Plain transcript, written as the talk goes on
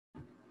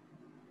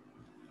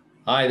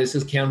Hi, this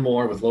is Ken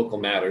Moore with Local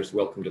Matters.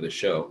 Welcome to the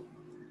show.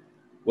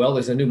 Well,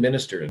 there's a new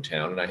minister in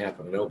town, and I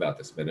happen to know about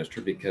this minister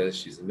because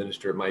she's a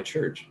minister of my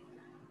church.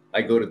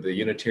 I go to the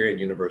Unitarian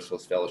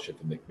Universalist Fellowship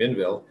in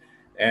McMinnville,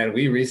 and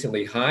we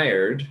recently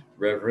hired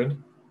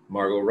Reverend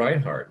Margo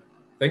Rinehart.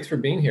 Thanks for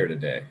being here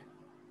today.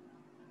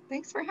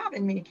 Thanks for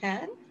having me,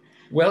 Ken.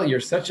 Well, you're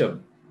such a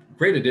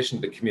great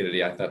addition to the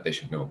community. I thought they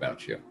should know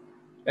about you,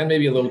 and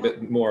maybe a little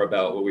bit more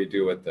about what we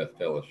do at the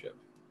fellowship.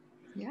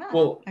 Yeah,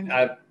 well,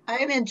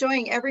 I'm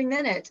enjoying every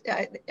minute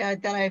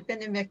that I've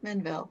been in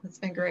McMinnville. It's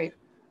been great.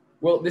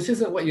 Well, this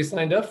isn't what you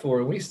signed up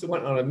for. We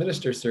went on a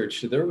minister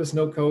search. There was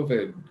no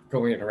COVID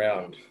going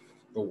around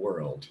the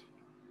world,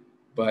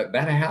 but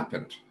that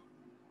happened.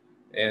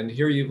 And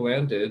here you've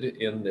landed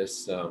in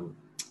this kind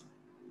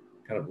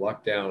of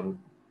lockdown,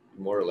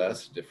 more or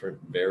less, different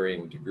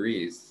varying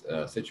degrees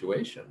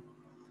situation.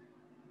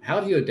 How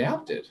have you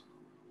adapted?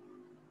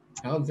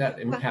 How has that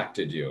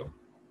impacted you?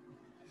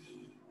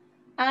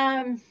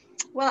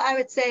 Well, I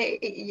would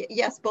say,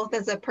 yes, both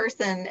as a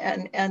person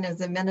and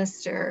as a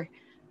minister.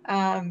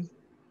 I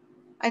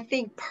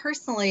think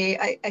personally,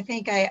 I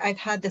think I've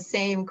had the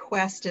same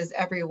quest as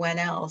everyone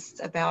else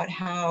about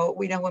how,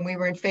 when we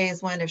were in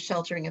phase one of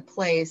sheltering in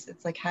place,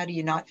 it's like, how do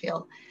you not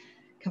feel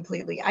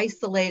completely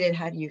isolated?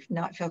 How do you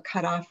not feel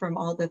cut off from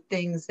all the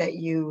things that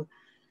you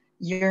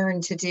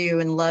yearn to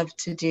do and love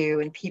to do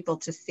and people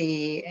to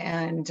see?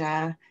 And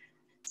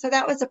so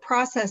that was a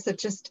process of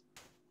just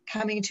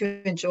coming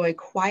to enjoy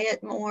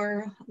quiet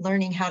more,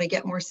 learning how to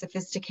get more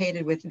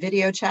sophisticated with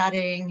video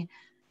chatting,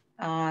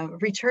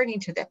 returning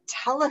to the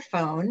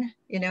telephone,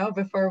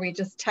 before we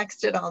just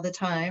texted all the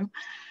time.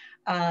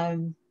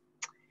 And,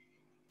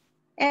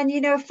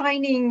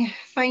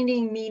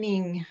 finding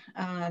meaning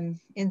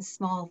in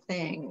small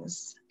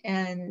things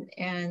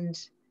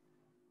and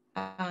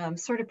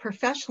sort of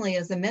professionally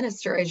as a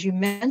minister, as you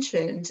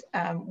mentioned,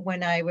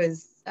 when I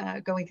was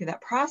going through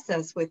that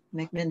process with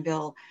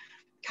McMinnville,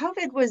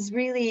 COVID was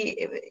really,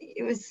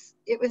 it was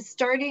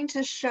starting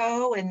to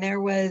show, and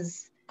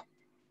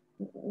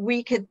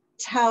we could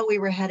tell we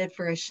were headed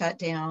for a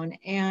shutdown.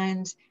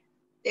 And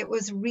it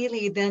was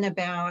really then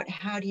about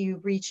how do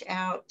you reach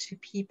out to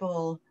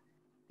people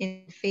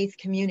in faith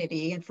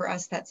community, and for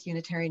us that's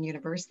Unitarian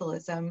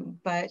Universalism,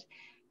 but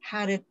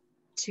how to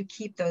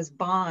keep those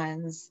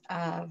bonds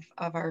of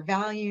our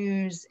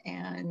values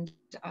and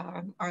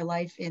our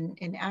life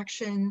in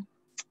action,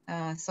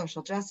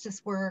 social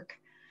justice work,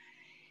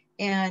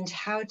 and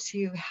how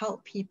to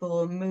help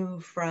people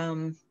move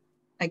from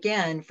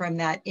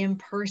that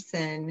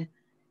in-person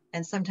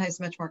and sometimes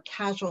much more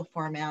casual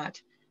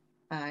format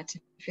to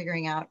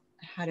figuring out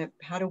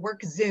how to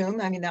work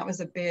Zoom. I mean, that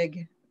was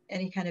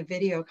any kind of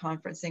video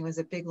conferencing was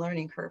a big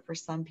learning curve for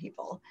some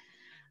people.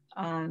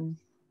 And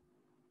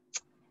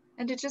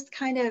to just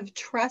kind of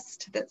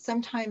trust that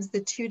sometimes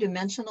the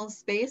two-dimensional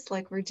space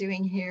like we're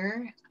doing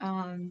here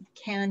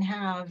can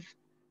have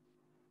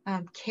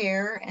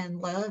care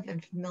and love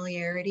and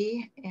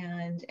familiarity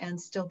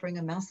and still bring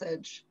a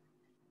message.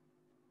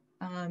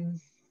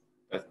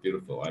 That's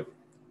beautiful.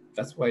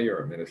 That's why you're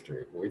a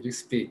minister. When you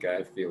speak,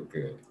 I feel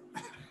good.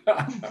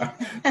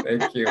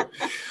 Thank you.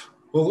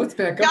 Well, let's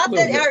back up a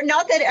little bit.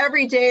 Not that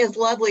every day is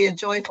lovely and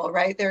joyful,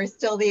 right? There are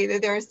still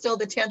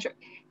the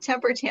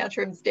temper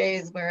tantrums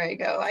days where I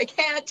go, I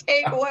can't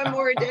take one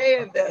more day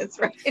of this,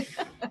 right?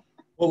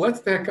 Well, let's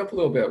back up a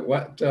little bit.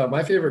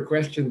 My favorite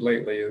question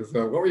lately is,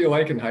 what were you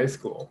like in high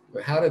school?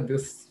 How did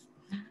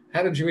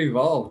you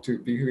evolve to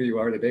be who you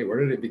are today?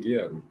 Where did it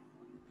begin?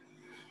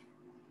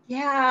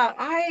 Yeah,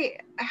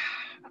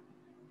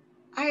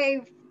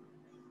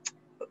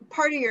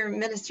 part of your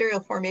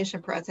ministerial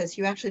formation process,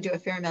 you actually do a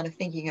fair amount of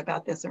thinking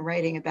about this and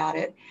writing about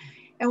it.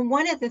 And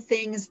one of the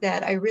things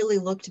that I really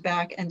looked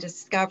back and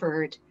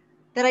discovered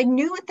that I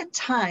knew at the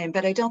time,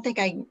 but I don't think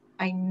I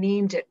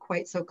named it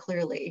quite so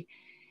clearly,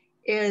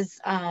 is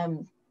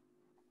kind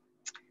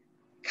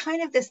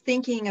of this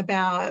thinking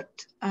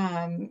about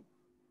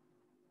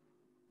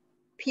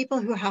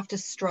people who have to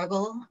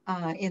struggle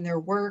in their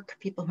work,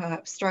 people who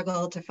have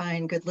struggled to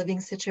find good living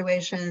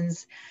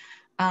situations.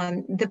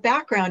 The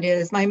background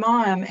is my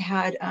mom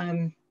had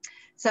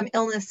some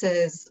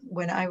illnesses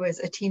when I was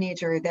a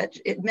teenager that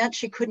it meant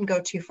she couldn't go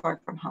too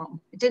far from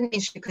home. It didn't mean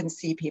she couldn't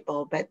see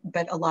people, but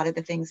a lot of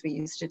the things we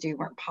used to do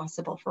weren't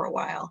possible for a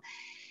while.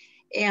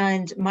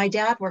 And my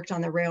dad worked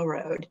on the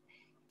railroad,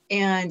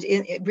 and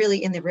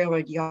really in the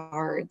railroad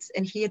yards,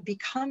 and he had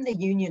become the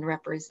union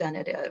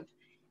representative.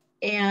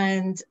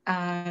 And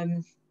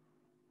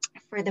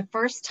for the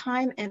first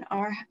time in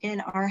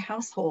our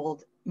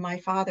household, my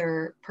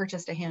father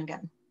purchased a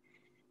handgun,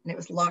 and it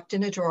was locked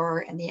in a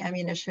drawer, and the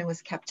ammunition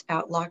was kept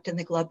out, locked in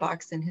the glove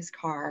box in his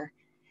car.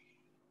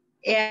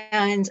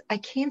 And I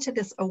came to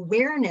this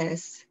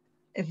awareness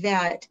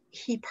that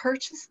he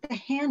purchased the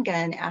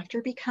handgun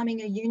after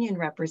becoming a union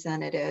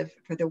representative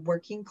for the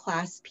working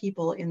class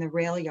people in the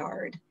rail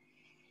yard.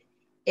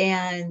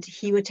 And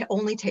he would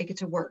only take it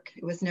to work.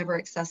 It was never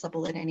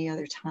accessible at any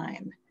other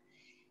time.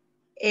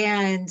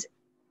 And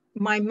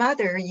my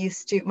mother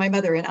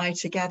and I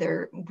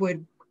together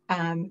would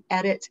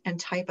edit and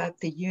type up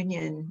the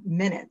union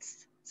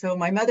minutes. So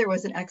my mother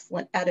was an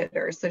excellent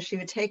editor. So she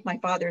would take my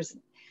father's,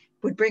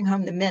 would bring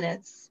home the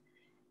minutes,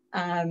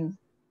 and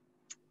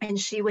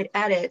she would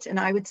edit, and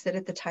I would sit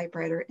at the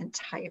typewriter and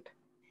type.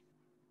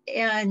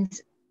 And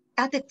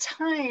at the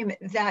time,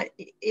 that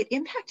it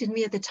impacted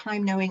me at the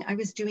time, knowing I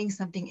was doing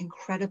something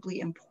incredibly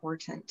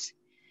important.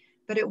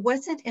 But it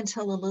wasn't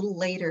until a little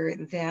later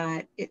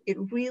that it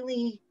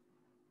really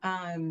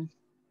gelled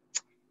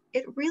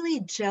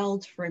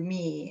for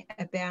me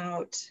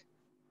about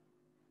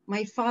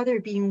my father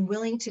being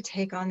willing to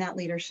take on that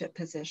leadership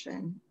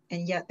position,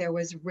 and yet there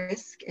was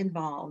risk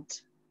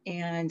involved.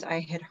 And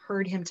I had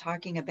heard him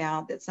talking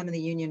about that some of the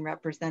union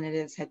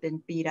representatives had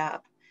been beat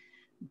up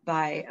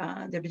by,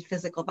 there'd been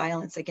physical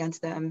violence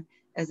against them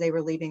as they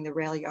were leaving the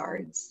rail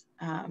yards,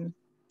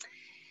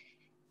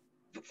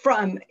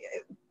 from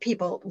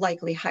people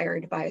likely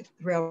hired by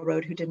the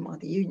railroad who didn't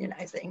want the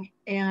unionizing.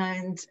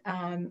 And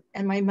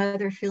my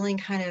mother feeling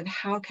kind of,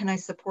 how can I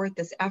support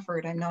this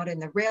effort? I'm not in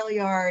the rail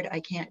yard. I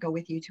can't go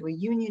with you to a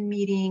union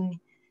meeting.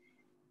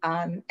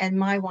 And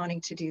my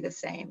wanting to do the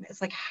same.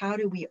 It's like, how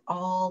do we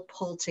all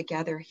pull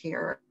together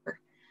here?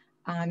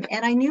 And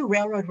I knew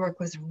railroad work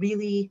was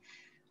really,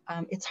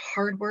 it's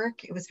hard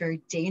work. It was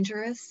very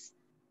dangerous.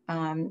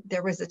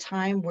 There was a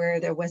time where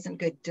there wasn't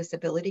good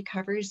disability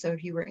coverage. So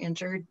if you were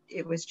injured,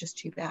 it was just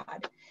too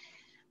bad.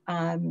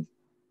 And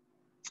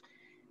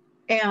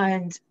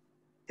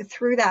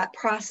through that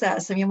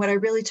process, I mean, what I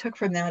really took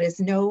from that is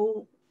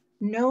no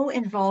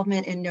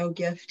involvement and no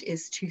gift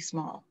is too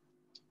small.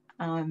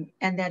 And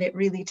that it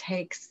really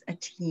takes a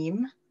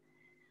team.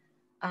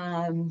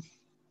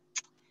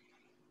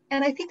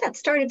 And I think that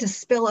started to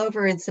spill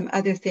over in some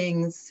other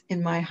things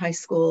in my high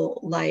school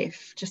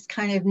life, just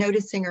kind of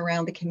noticing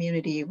around the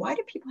community, why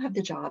do people have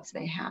the jobs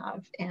they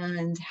have?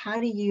 And how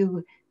do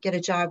you get a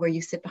job where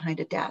you sit behind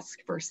a desk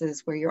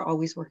versus where you're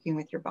always working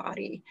with your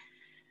body?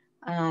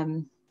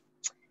 And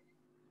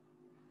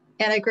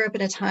I grew up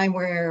in a time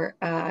where,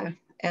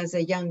 as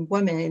a young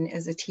woman,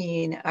 as a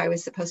teen, I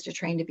was supposed to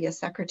train to be a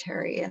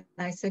secretary. And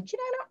I said,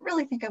 I don't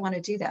really think I want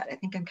to do that. I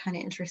think I'm kind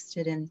of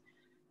interested in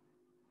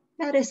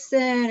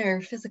medicine or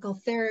physical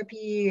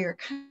therapy, or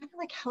kind of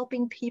like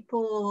helping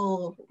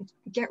people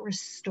get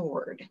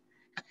restored.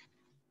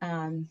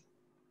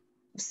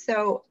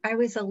 So I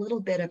was a little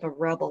bit of a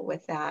rebel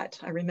with that.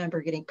 I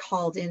remember getting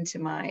called into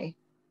my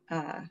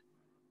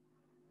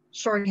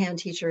shorthand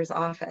teacher's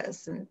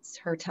office, and it's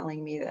her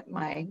telling me that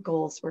my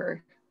goals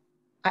were,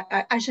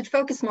 I should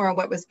focus more on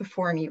what was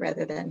before me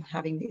rather than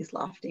having these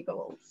lofty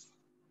goals.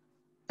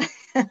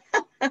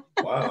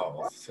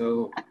 Wow.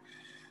 So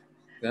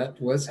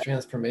that was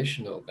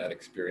transformational, that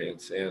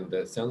experience. And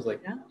it sounds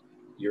like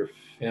your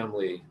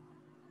family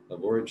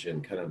of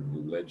origin kind of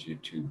led you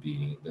to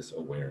be this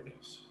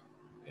awareness,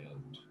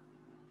 and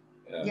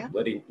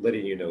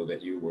letting you know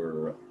that you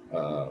were,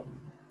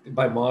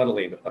 by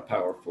modeling a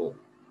powerful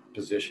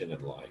position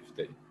in life,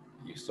 that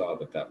you saw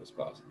that was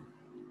possible.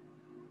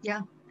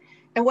 Yeah.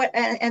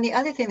 And the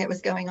other thing that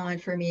was going on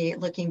for me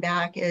looking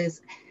back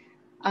is,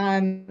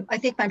 I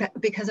think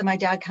because of my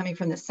dad coming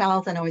from the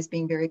South and always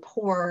being very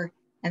poor,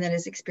 and then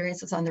his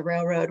experiences on the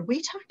railroad, we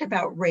talked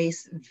about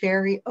race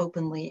very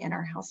openly in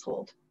our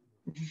household,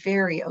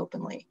 very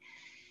openly.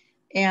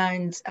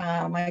 And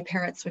my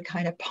parents would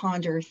kind of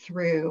ponder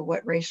through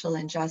what racial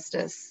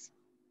injustice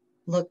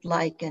looked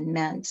like and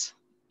meant.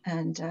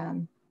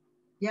 And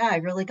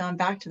I've really gone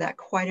back to that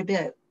quite a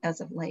bit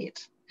as of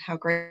late. How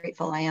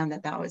grateful I am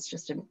that was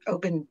just an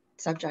open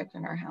subject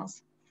in our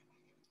house.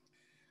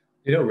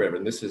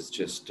 Reverend, this is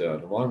just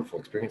a wonderful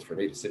experience for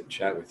me to sit and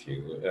chat with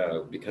you.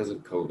 Because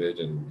of COVID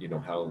and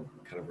how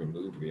kind of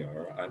removed we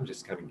are, I'm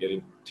just kind of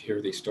getting to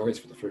hear these stories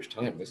for the first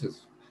time. This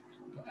is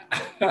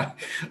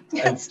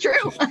That's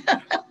true.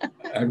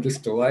 I'm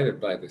just delighted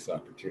by this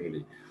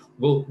opportunity.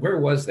 Well, where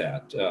was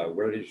that?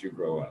 Where did you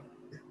grow up?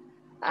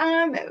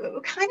 Kind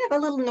of a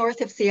little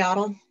north of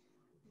Seattle.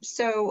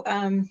 So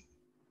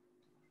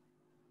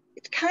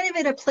kind of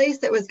in a place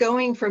that was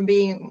going from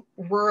being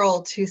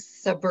rural to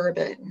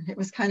suburban. It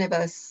was kind of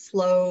a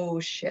slow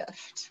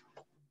shift.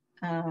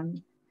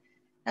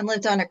 And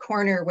lived on a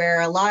corner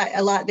where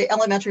the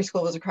elementary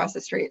school was across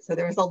the street. So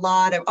there was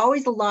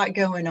always a lot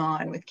going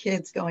on, with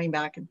kids going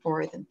back and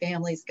forth and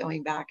families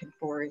going back and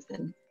forth.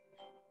 And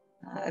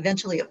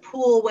eventually a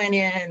pool went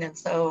in. And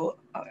so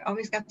I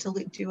always got to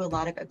do a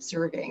lot of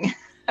observing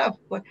of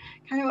what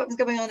was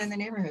going on in the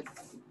neighborhood.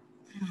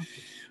 Yeah.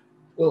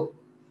 Well,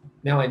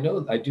 now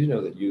I do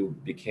know that you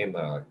became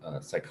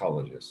a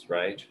psychologist,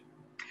 right?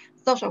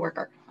 Social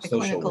worker.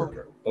 Social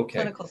worker. Okay.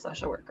 Clinical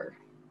social worker.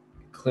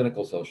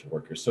 Clinical social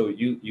worker. So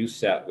you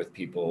sat with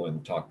people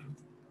and talk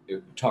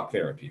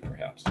therapy,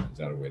 perhaps. Is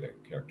that a way to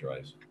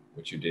characterize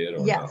what you did?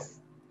 Or yes.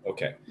 No?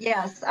 Okay.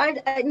 Yes,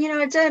 I've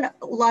done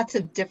lots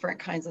of different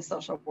kinds of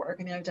social work.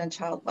 I mean, I've done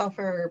child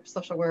welfare,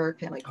 social work,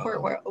 family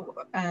court work,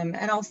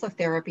 and also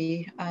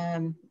therapy.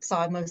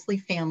 Saw mostly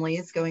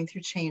families going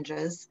through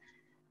changes.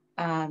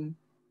 And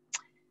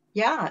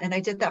I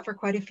did that for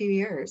quite a few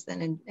years.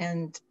 And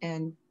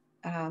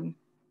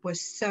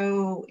was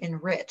so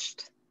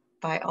enriched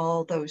by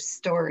all those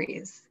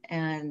stories,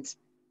 and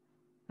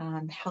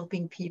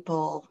helping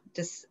people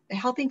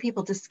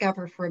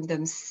discover for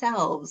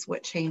themselves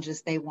what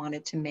changes they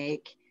wanted to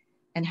make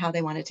and how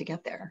they wanted to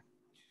get there.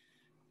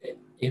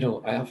 You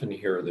know, I often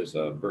hear there's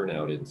a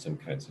burnout in some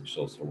kinds of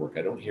social work.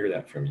 I don't hear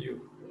that from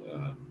you.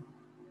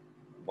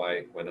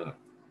 Why not?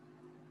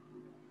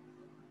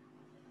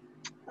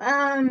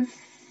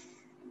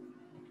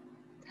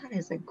 That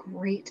is a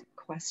great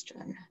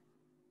question.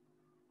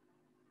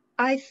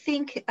 I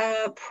think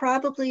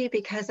probably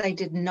because I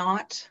did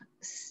not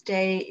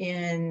stay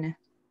in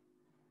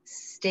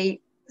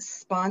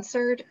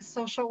state-sponsored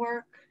social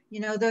work.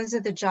 You know, those are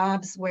the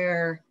jobs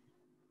where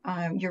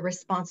you're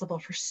responsible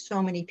for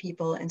so many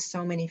people and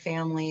so many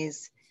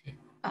families.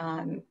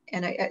 And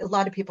a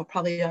lot of people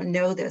probably don't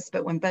know this,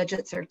 but when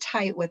budgets are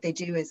tight, what they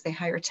do is they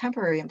hire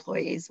temporary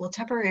employees. Well,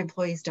 temporary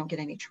employees don't get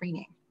any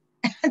training.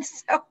 And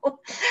so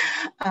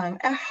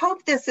I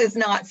hope this is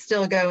not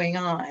still going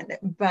on,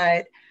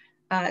 but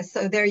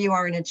so there you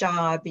are in a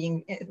job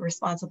being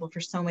responsible for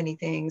so many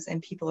things,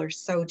 and people are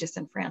so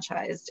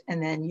disenfranchised,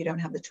 and then you don't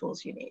have the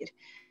tools you need.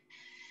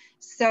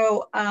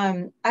 So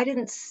I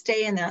didn't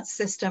stay in that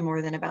system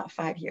more than about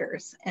 5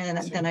 years. And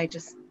then I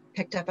just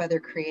picked up other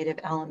creative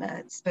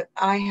elements. But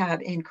I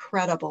have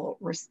incredible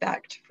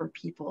respect for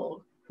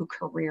people who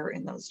career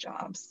in those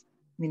jobs.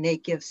 I mean, they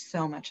give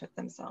so much of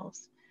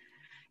themselves.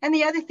 And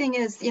the other thing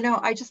is, you know,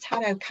 I just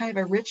had a kind of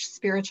a rich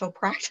spiritual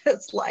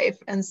practice life.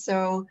 And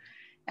so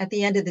at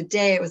the end of the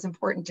day, it was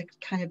important to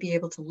kind of be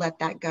able to let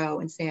that go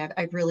and say,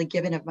 I've really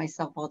given of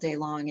myself all day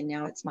long, and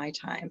now it's my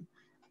time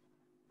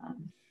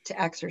to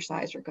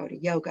exercise or go to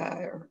yoga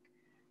or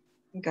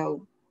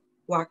go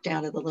walk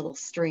down to the little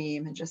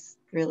stream and just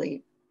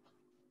really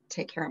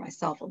take care of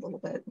myself a little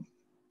bit.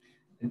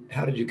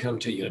 How did you come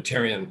to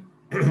Unitarian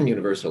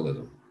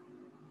Universalism?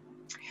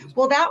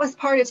 Well, that was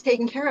part of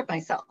taking care of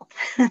myself.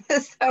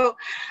 So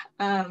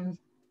I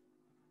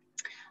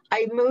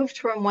moved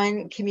from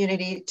one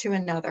community to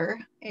another,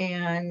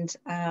 and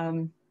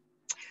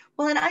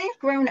well, and I have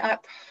grown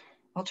up,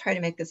 I'll try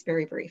to make this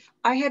very brief.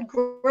 I had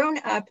grown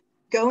up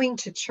going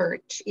to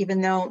church,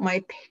 even though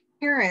my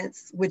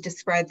parents would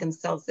describe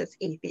themselves as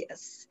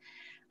atheists.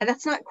 And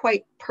that's not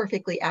quite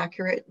perfectly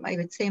accurate. I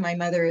would say my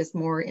mother is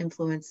more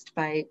influenced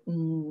by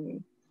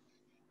some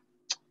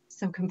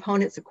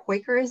components of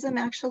Quakerism,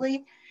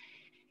 actually.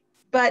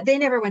 But they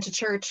never went to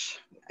church.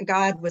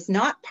 God was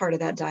not part of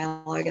that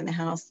dialogue in the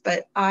house,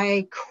 but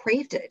I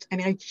craved it. I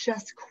mean, I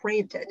just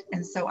craved it.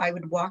 And so I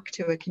would walk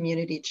to a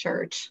community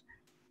church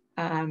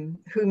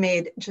who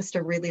made just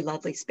a really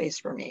lovely space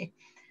for me.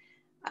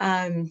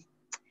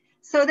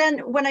 So then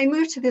when I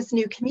moved to this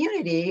new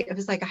community, it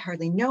was like I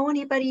hardly know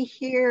anybody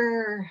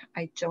here.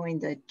 I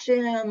joined a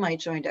gym, I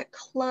joined a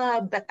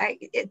club, but I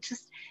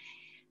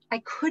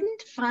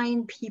couldn't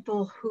find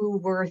people who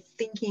were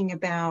thinking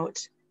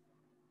about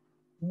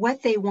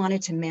what they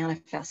wanted to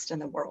manifest in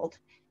the world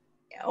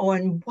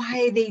and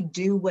why they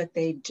do what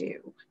they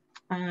do.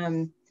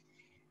 And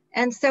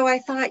so I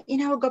thought, you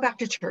know, go back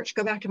to church,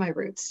 go back to my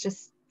roots,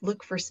 just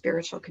look for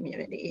spiritual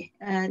community.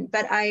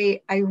 But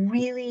I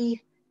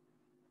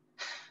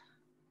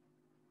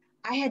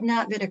had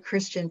not been a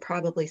Christian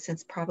probably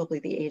since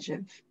the age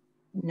of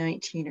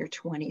 19 or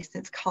 20,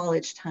 since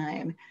college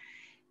time.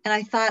 And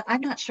I thought,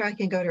 I'm not sure I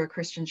can go to a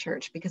Christian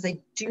church because I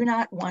do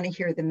not want to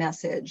hear the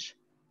message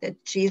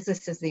that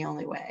Jesus is the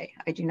only way.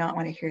 I do not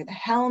want to hear the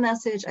hell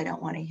message. I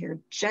don't want to hear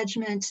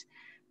judgment.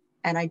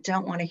 And I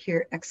don't want to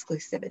hear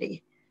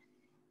exclusivity.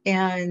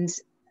 And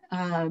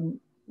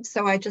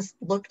so I just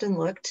looked and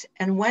looked.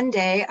 And one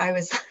day I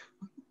was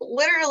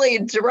literally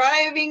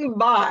driving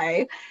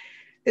by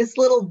this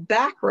little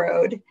back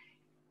road,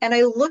 and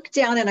I looked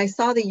down and I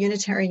saw the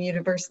Unitarian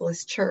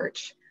Universalist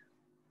church.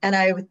 And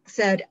I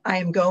said, I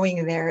am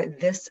going there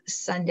this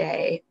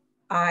Sunday.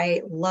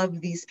 I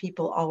love these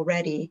people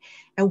already.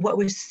 And what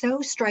was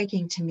so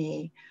striking to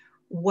me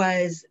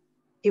was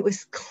it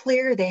was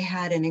clear they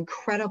had an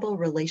incredible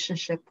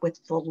relationship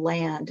with the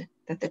land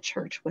that the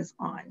church was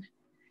on.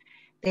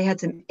 They had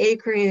some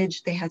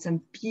acreage, they had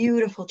some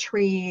beautiful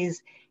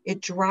trees.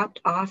 It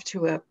dropped off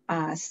to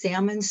a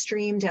salmon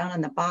stream down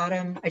on the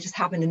bottom. I just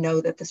happened to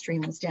know that the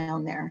stream was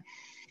down there.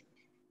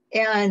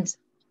 And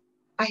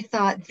I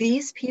thought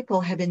these people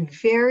have been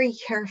very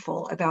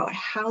careful about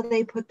how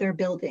they put their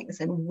buildings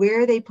and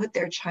where they put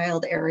their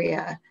child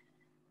area,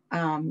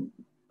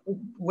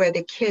 where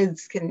the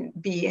kids can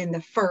be in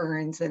the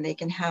ferns and they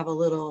can have a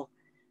little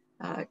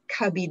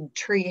cubbied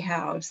tree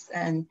house.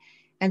 And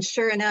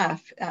sure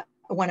enough,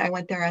 when I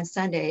went there on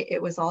Sunday,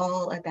 it was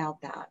all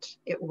about that.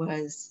 It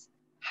was,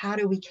 how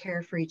do we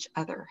care for each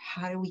other?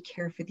 How do we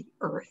care for the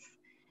earth?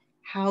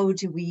 How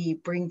do we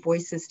bring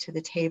voices to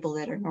the table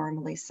that are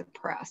normally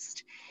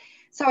suppressed?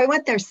 So I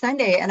went there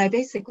Sunday and I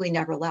basically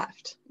never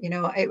left. You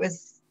know,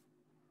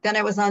 then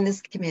I was on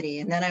this committee,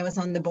 and then I was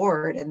on the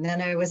board, and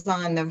then I was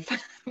on the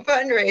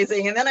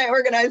fundraising, and then I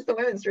organized the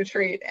women's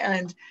retreat.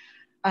 And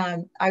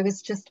I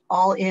was just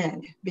all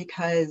in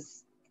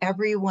because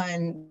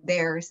everyone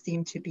there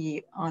seemed to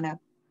be on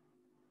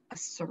a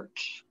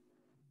search.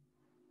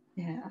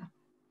 Yeah.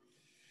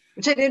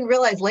 Which I didn't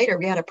realize later,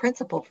 we had a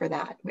principle for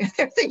that.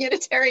 There's a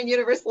Unitarian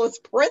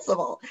Universalist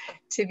principle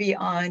to be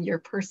on your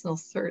personal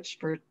search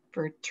for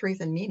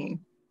truth and meaning.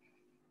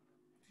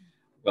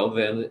 Well,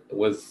 then,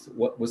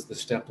 what was the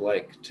step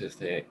like to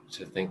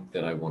think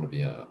that I want to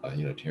be a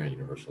Unitarian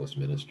Universalist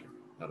minister?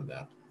 How did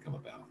that come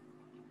about?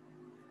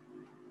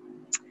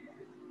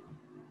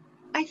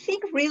 I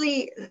think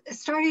really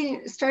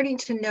starting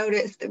to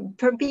notice,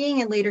 from being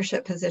in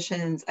leadership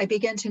positions, I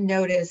began to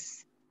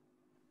notice,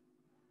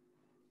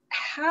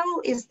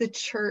 how is the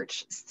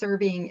church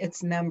serving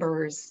its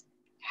members?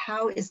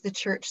 How is the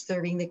church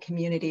serving the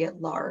community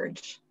at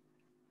large?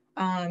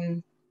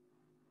 And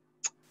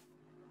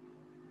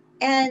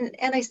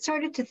I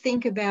started to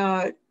think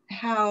about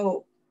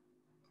how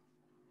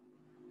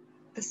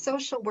the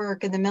social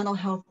work and the mental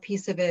health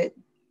piece of it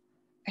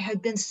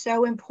had been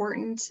so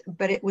important,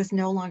 but it was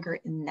no longer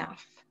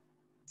enough.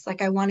 It's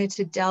like I wanted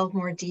to delve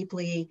more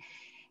deeply.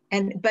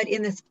 But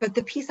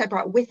the piece I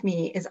brought with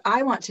me is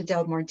I want to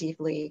delve more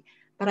deeply,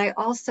 but I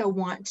also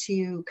want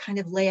to kind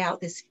of lay out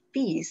this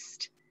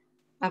feast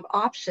of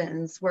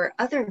options where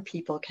other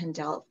people can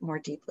delve more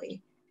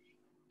deeply,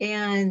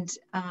 and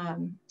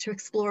to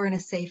explore in a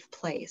safe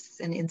place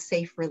and in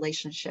safe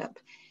relationship.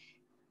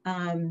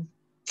 And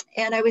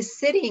I was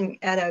sitting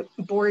at a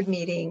board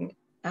meeting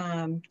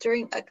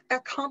during a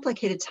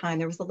complicated time.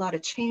 There was a lot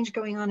of change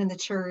going on in the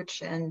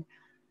church, and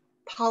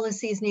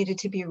policies needed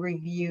to be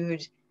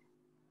reviewed.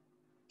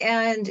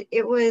 And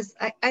it was,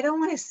 I don't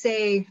want to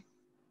say,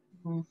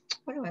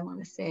 what do I want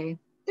to say?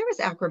 There was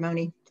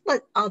acrimony.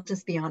 I'll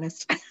just be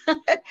honest.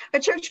 A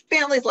church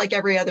family is like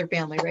every other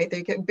family, right?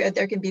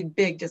 There can be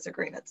big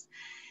disagreements.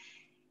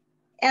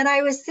 And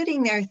I was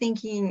sitting there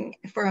thinking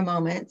for a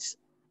moment,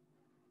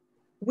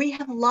 we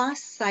have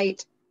lost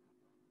sight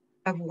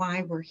of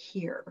why we're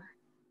here.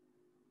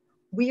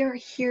 We are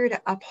here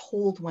to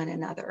uphold one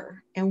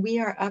another, and we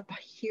are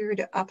here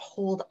to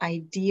uphold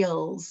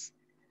ideals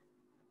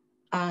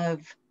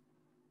of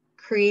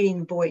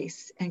creating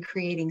voice and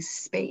creating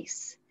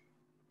space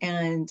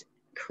and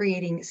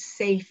creating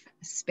safe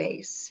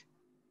space.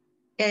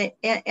 And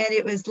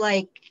it was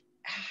like,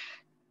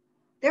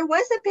 there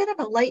was a bit of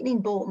a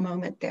lightning bolt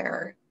moment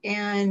there.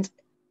 And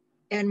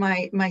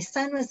my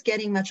son was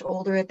getting much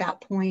older at that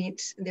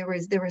point. There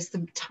was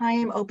some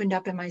time opened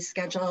up in my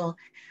schedule.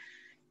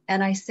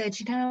 And I said,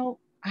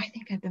 I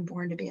think I've been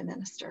born to be a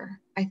minister.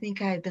 I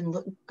think I've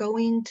been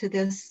going to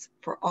this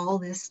for all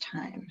this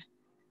time.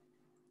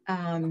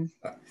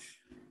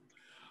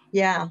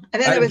 Yeah.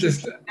 And then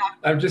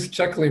I'm just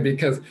chuckling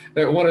because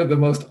at one of the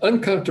most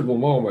uncomfortable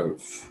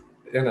moments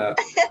in a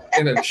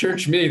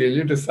church meeting,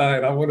 you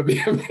decide, I want to be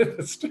a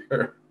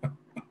minister.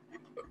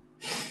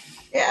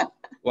 Yeah.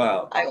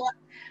 Wow. I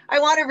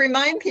want to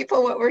remind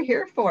people what we're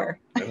here for.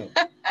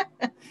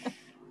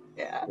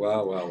 Yeah.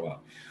 Wow.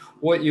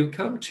 Well, you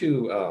come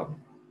to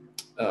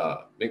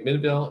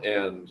McMinnville,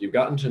 and you've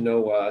gotten to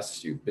know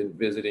us. You've been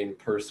visiting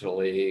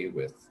personally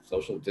with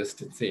social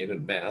distancing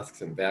and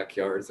masks and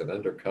backyards and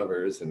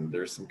undercovers, and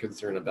there's some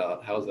concern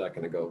about how's that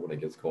going to go when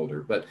it gets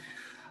colder. But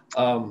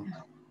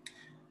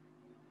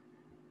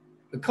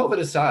COVID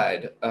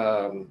aside,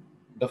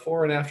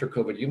 before and after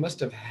COVID, you must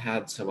have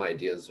had some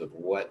ideas of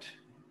what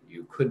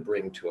you could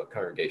bring to a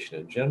congregation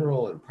in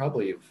general, and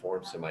probably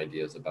formed some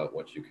ideas about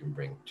what you can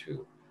bring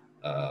to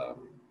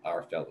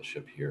our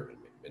fellowship here in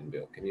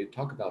McMinnville. Can you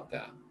talk about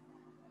that?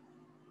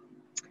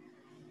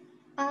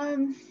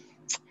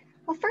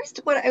 Well,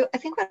 first, what I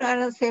think what I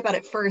want to say about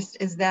it first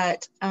is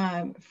that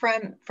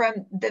from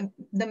the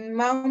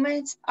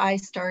moment I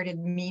started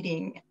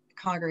meeting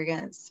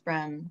congregants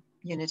from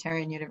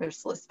Unitarian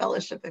Universalist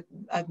Fellowship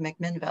of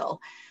McMinnville,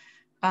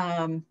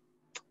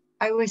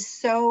 I was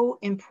so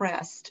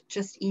impressed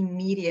just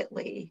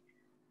immediately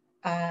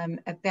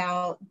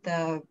about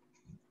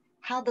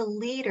how the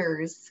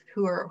leaders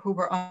who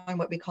were on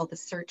what we call the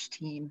search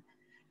team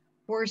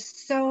were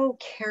so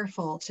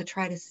careful to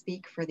try to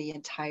speak for the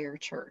entire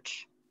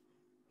church.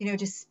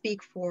 To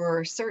speak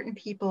for certain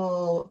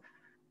people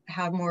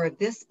have more of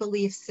this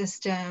belief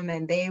system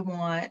and they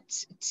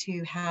want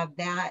to have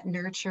that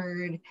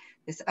nurtured.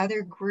 This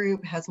other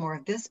group has more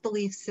of this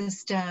belief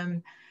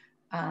system.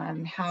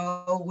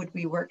 How would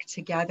we work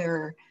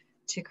together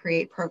to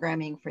create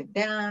programming for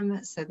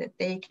them so that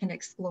they can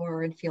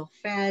explore and feel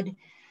fed?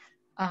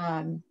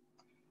 And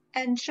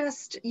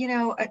just,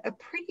 a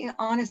pretty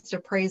honest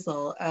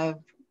appraisal of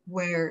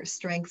where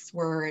strengths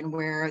were and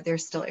where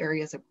there's still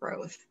areas of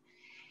growth.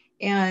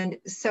 And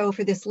so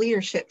for this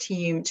leadership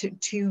team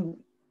to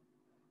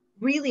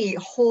really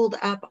hold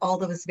up all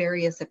those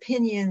various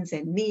opinions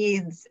and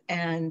needs,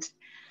 and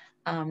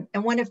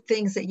one of the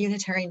things that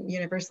Unitarian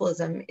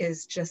Universalism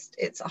is just,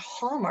 it's a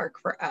hallmark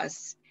for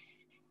us,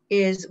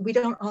 is we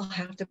don't all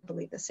have to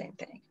believe the same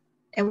thing.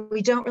 And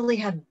we don't really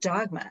have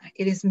dogma.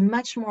 It is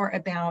much more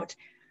about,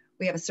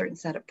 we have a certain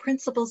set of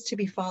principles to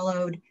be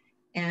followed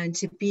and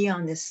to be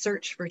on this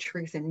search for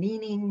truth and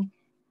meaning,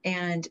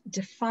 and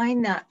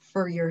define that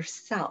for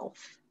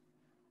yourself.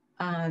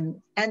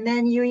 And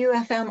then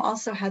UUFM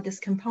also had this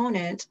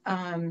component,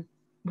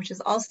 which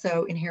is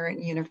also inherent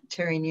in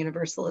Unitarian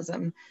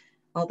Universalism,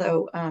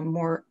 although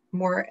more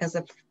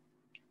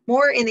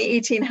in the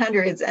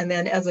 1800s, and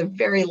then as of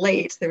very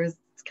late, there was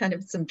kind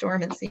of some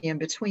dormancy in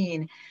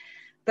between.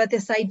 But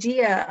this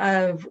idea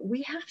of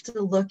we have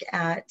to look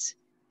at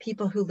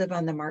people who live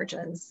on the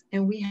margins,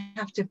 and we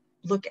have to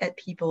look at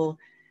people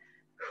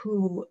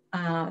who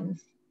are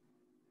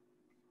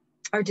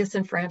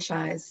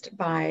disenfranchised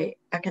by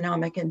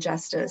economic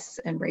injustice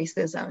and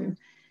racism,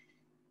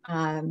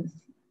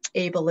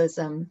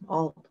 ableism,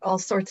 all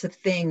sorts of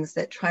things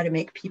that try to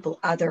make people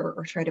other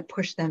or try to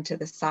push them to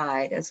the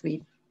side as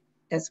we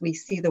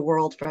see the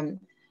world from,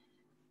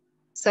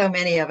 so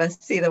many of us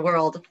see the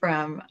world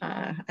from,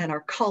 and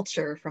our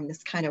culture from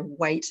this kind of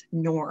white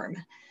norm.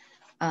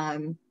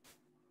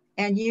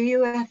 And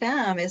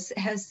UUFM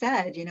has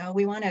said, you know,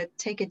 we want to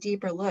take a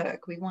deeper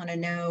look. We want to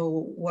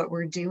know what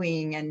we're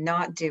doing and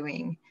not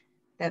doing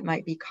that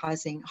might be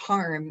causing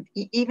harm,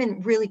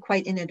 even really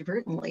quite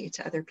inadvertently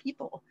to other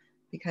people,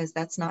 because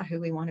that's not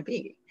who we want to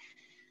be.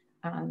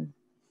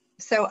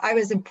 So I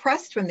was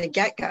impressed from the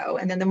get-go.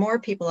 And then the more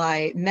people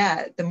I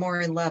met, the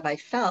more in love I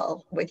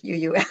fell with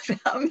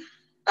UUFM.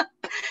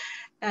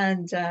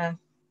 And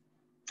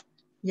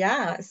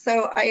yeah,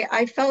 so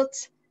I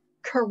felt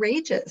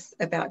courageous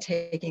about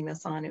taking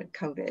this on with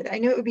COVID. I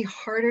knew it would be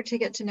harder to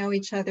get to know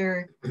each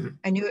other.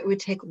 I knew it would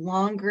take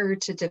longer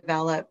to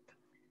develop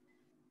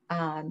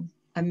a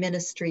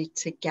ministry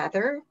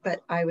together,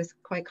 but I was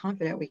quite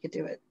confident we could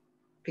do it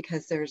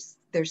because there's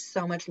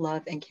so much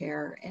love and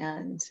care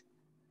and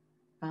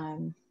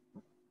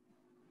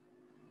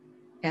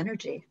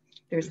energy.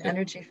 There's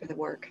energy for the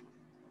work.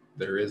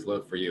 There is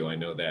love for you. I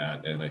know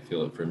that, and I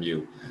feel it from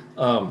you.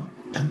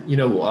 You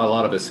know, a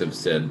lot of us have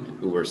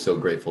said we're so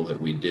grateful that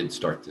we did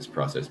start this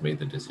process, made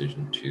the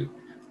decision to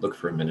look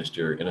for a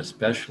minister, and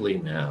especially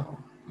now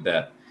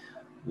that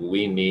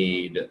we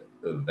need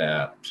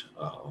that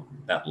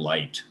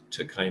light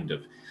to kind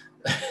of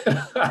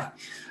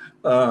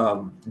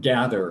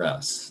gather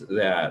us.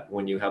 That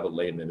when you have a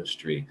lay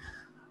ministry,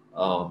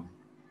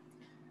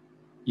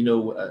 you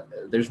know,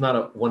 there's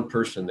not one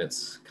person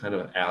that's kind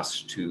of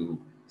asked to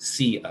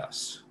see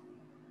us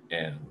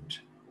and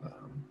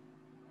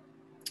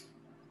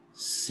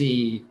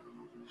see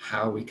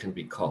how we can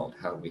be called,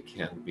 how we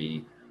can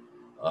be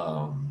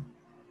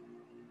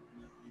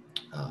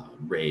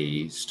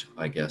raised,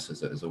 I guess,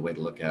 as a way to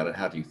look at it.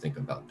 How do you think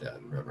about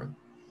that, Reverend?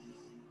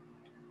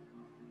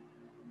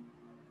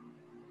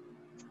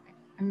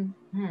 I'm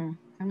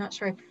not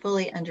sure I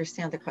fully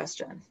understand the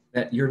question.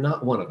 That you're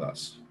not one of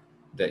us,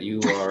 that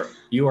you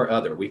are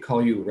other. We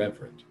call you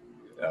Reverend.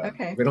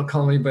 Okay. We don't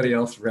call anybody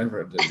else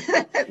Reverend.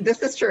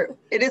 This is true.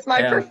 It is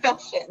my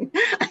profession.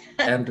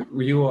 And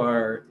you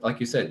are, like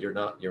you said, you're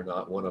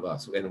not one of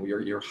us, and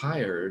you're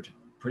hired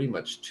pretty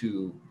much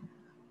to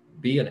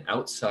be an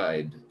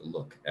outside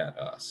look at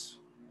us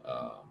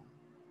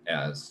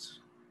as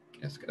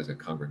a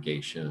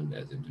congregation,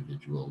 as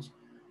individuals,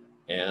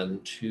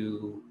 and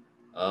to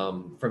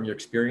from your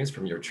experience,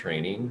 from your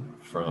training,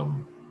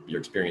 from your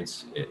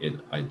experience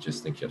I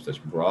just think you have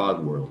such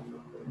broad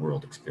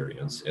world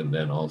experience, and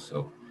then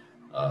also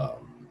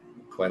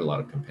quite a lot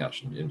of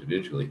compassion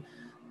individually,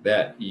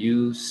 that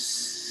you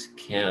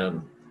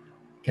can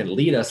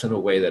lead us in a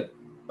way that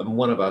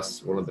one of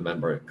the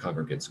member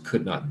congregants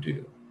could not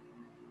do.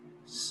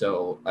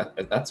 So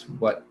that's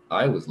what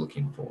I was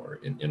looking for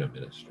in a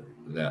minister,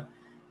 that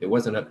it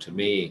wasn't up to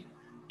me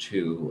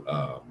to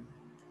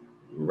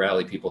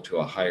rally people to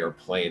a higher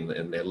plane,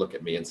 and they look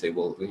at me and say,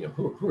 well, you know,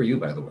 who are you,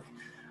 by the way?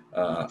 Who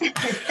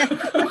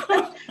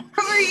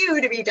are you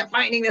to be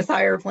defining this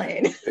higher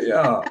plane?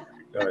 Yeah.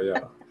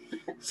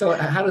 So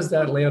how does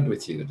that land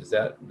with you? Does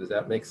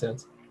that make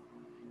sense?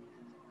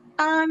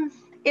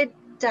 It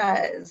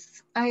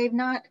does. I'm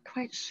not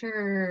quite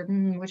sure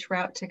which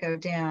route to go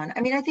down.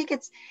 I mean, I think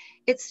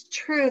it's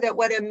true that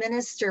what a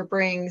minister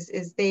brings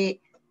is they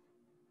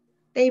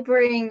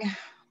bring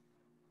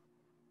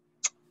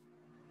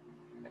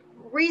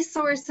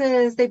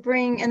resources,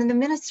 and the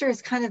minister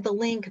is kind of the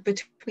link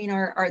between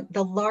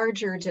the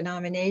larger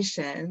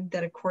denomination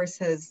that of course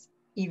has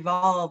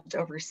evolved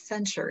over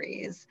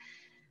centuries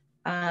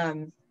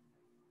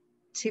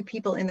to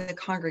people in the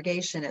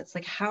congregation. It's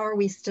like, how are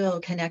we still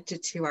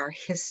connected to our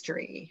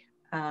history?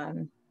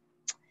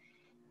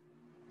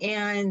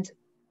 And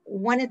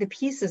one of the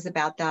pieces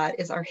about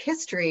that is our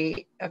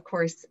history, of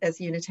course,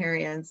 as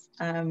Unitarians,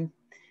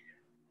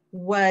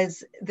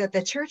 was that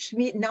the church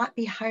not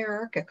be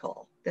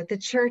hierarchical, that the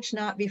church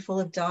not be full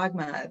of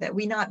dogma, that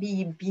we not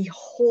be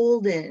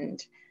beholden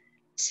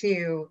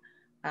to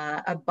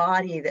a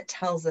body that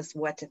tells us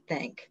what to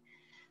think.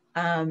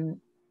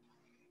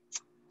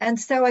 And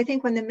so I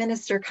think when the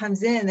minister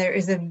comes in, there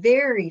is a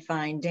very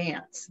fine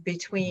dance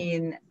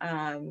between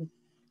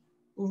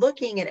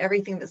looking at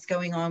everything that's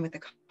going on with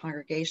the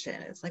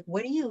congregation. It's like,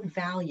 what do you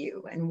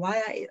value and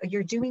why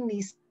you're doing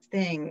these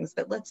things?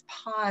 But let's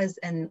pause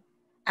and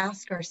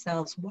ask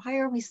ourselves, why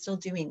are we still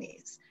doing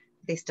these?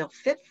 Do they still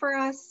fit for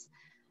us?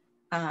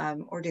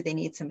 or do they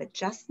need some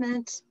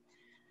adjustment?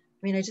 I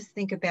mean, I just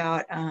think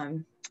about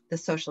the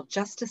social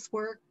justice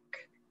work.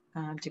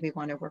 Do we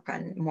want to work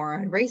on more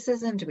on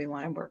racism? Do we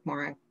want to work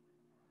more on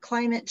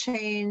climate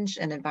change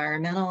and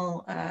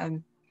environmental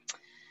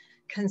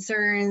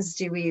concerns?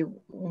 Do we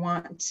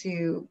want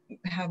to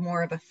have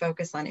more of a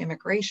focus on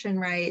immigration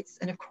rights?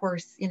 And of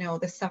course, you know,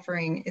 the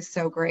suffering is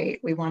so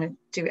great. We want to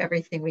do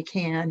everything we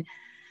can.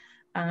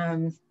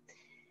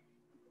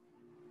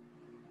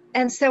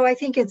 And so I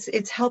think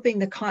it's helping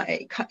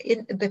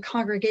the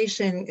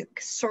congregation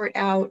sort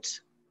out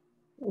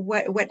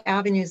what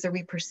avenues are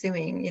we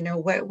pursuing? You know,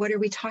 what are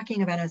we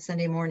talking about on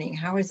Sunday morning?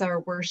 How is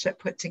our worship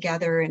put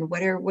together? And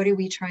what are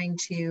we trying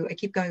to, I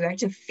keep going back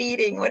to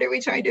feeding, what are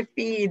we trying to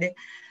feed?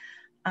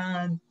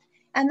 And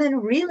then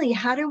really,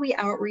 how do we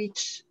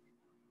outreach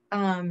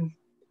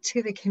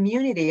to the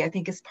community? I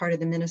think is part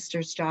of the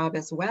minister's job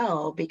as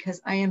well,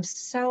 because I am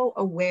so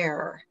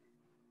aware.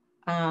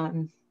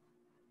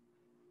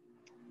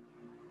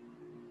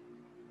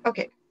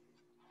 Okay,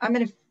 I'm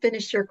going to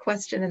finish your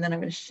question and then I'm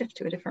going to shift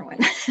to a different one.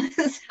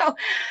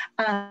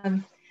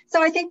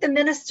 So I think the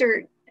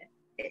minister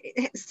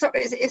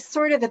is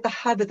sort of at the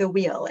hub of the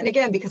wheel. And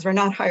again, because we're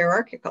not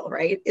hierarchical,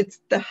 right?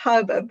 It's the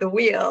hub of the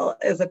wheel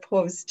as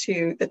opposed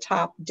to the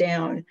top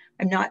down.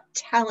 I'm not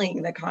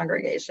telling the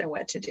congregation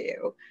what to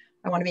do.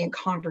 I want to be in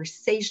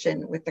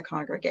conversation with the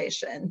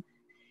congregation.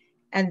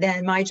 And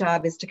then my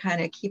job is to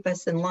kind of keep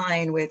us in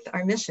line with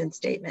our mission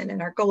statement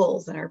and our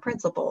goals and our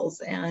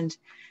principles, and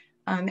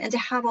to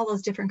have all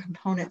those different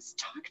components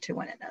talk to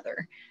one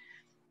another.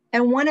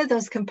 And one of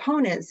those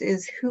components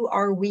is, who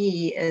are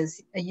we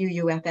as a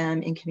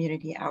UUFM in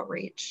community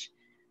outreach?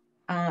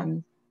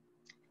 What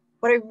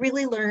I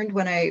really learned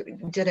when I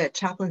did a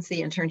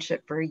chaplaincy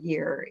internship for a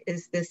year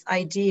is this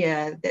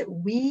idea that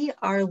we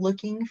are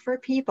looking for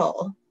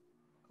people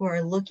who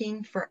are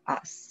looking for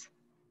us.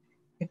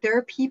 If there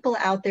are people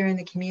out there in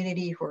the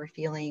community who are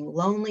feeling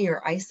lonely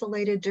or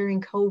isolated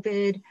during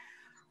COVID,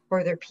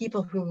 or they're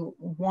people who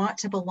want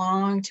to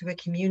belong to a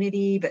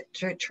community, but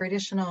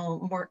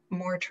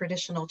more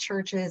traditional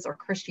churches or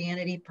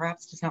Christianity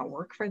perhaps does not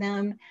work for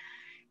them.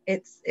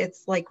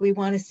 It's like we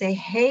want to say,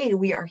 hey,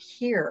 we are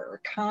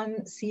here.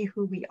 Come see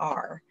who we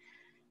are.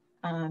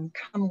 Come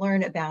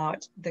learn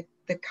about the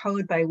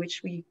code by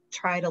which we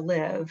try to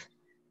live,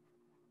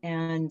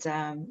 and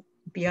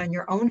be on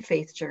your own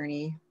faith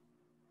journey.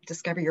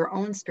 Discover your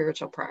own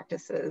spiritual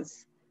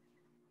practices.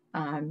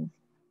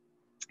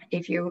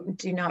 If you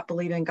do not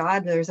believe in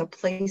God, there's a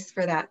place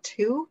for that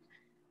too.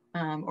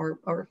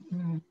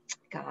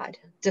 God,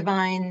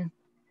 divine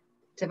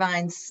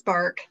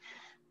spark,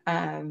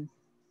 to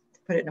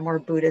put it in a more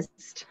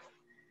Buddhist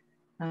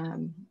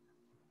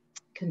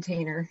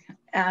container.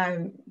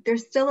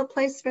 There's still a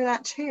place for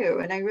that too.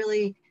 And I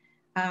really,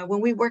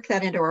 when we work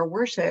that into our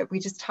worship, we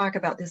just talk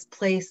about this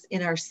place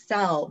in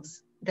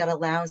ourselves that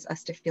allows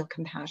us to feel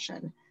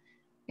compassion.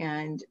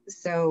 And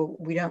so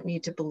we don't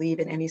need to believe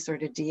in any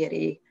sort of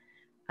deity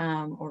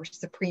or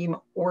supreme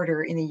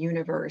order in the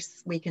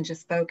universe. We can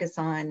just focus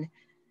on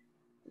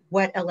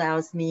what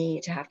allows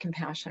me to have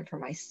compassion for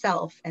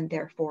myself and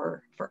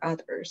therefore for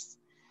others.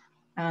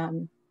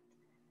 So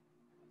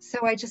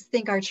I just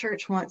think our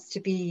church wants to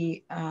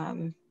be,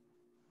 have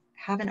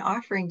an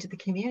offering to the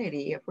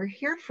community. If we're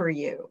here for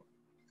you.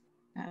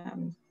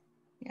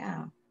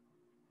 Yeah.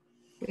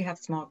 We have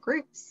small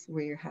groups.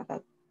 We have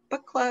a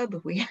book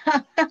club. We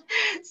have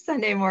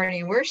Sunday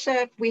morning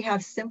worship. We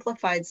have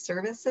simplified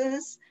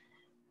services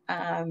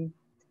on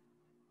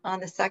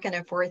the second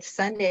and fourth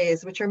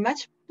Sundays, which are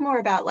much more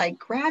about like,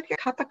 grab your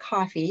cup of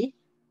coffee,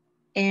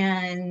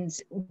 and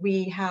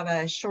we have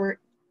a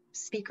short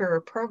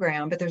speaker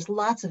program, but there's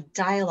lots of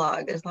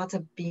dialogue. There's lots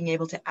of being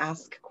able to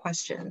ask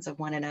questions of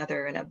one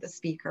another and of the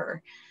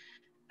speaker,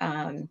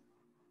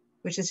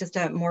 which is just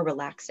a more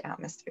relaxed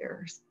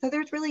atmosphere. So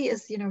there really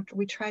is, you know,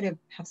 we try to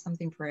have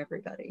something for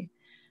everybody.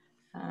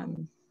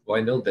 Well,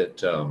 I know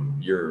that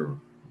you're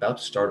about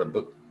to start a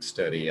book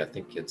study. I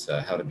think it's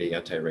How to Be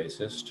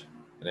Anti-Racist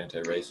and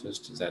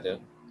Anti-Racist. Is that it?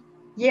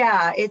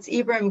 Yeah, it's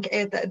Ibram.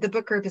 The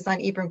book group is on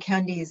Ibram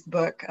Kendi's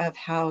book of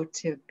how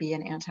to be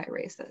an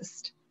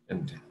anti-racist.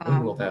 And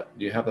when will that,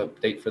 do you have a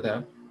date for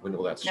that? When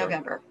will that start?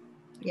 November.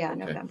 Yeah,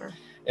 okay. November.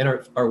 And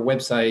our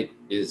website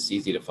is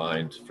easy to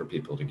find for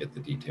people to get the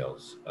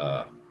details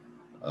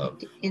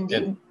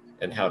Indeed.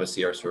 And how to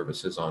see our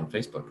services on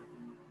Facebook.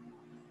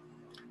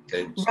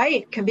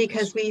 Right,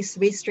 because we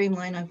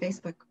streamline on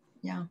Facebook.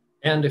 Yeah.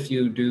 And if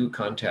you do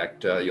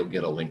contact, you'll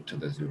get a link to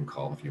the Zoom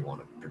call if you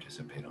want to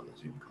participate on the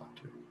Zoom call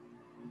too.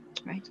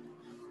 Right.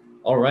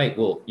 All right.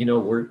 Well, you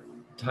know,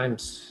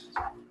 time's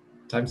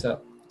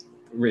up.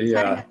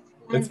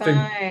 It's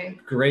been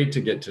great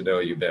to get to know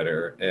you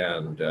better,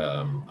 and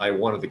I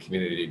wanted the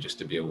community just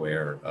to be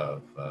aware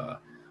of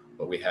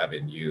what we have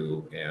in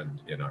you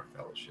and in our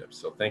fellowship.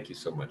 So thank you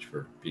so much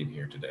for being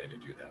here today to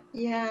do that.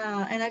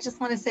 Yeah, and I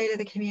just want to say to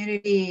the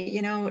community,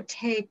 you know,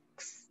 take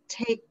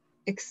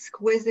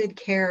exquisite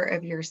care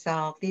of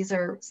yourself. These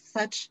are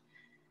such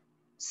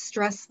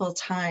stressful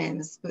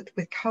times with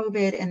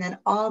COVID, and then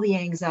all the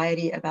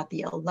anxiety about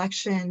the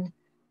election.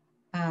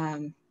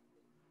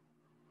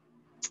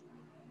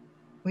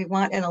 We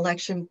want an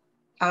election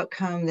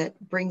outcome that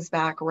brings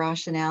back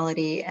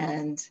rationality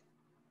and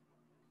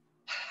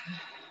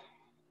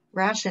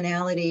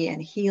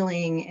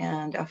healing,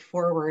 and a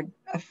forward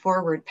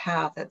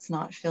path that's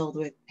not filled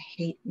with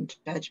hate and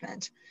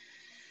judgment.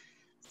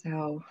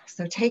 So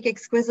take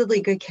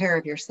exquisitely good care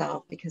of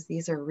yourself, because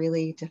these are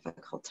really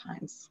difficult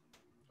times.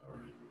 All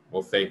right.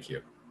 Well, thank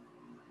you.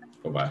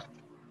 Bye-bye.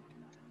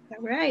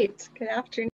 All right. Good afternoon.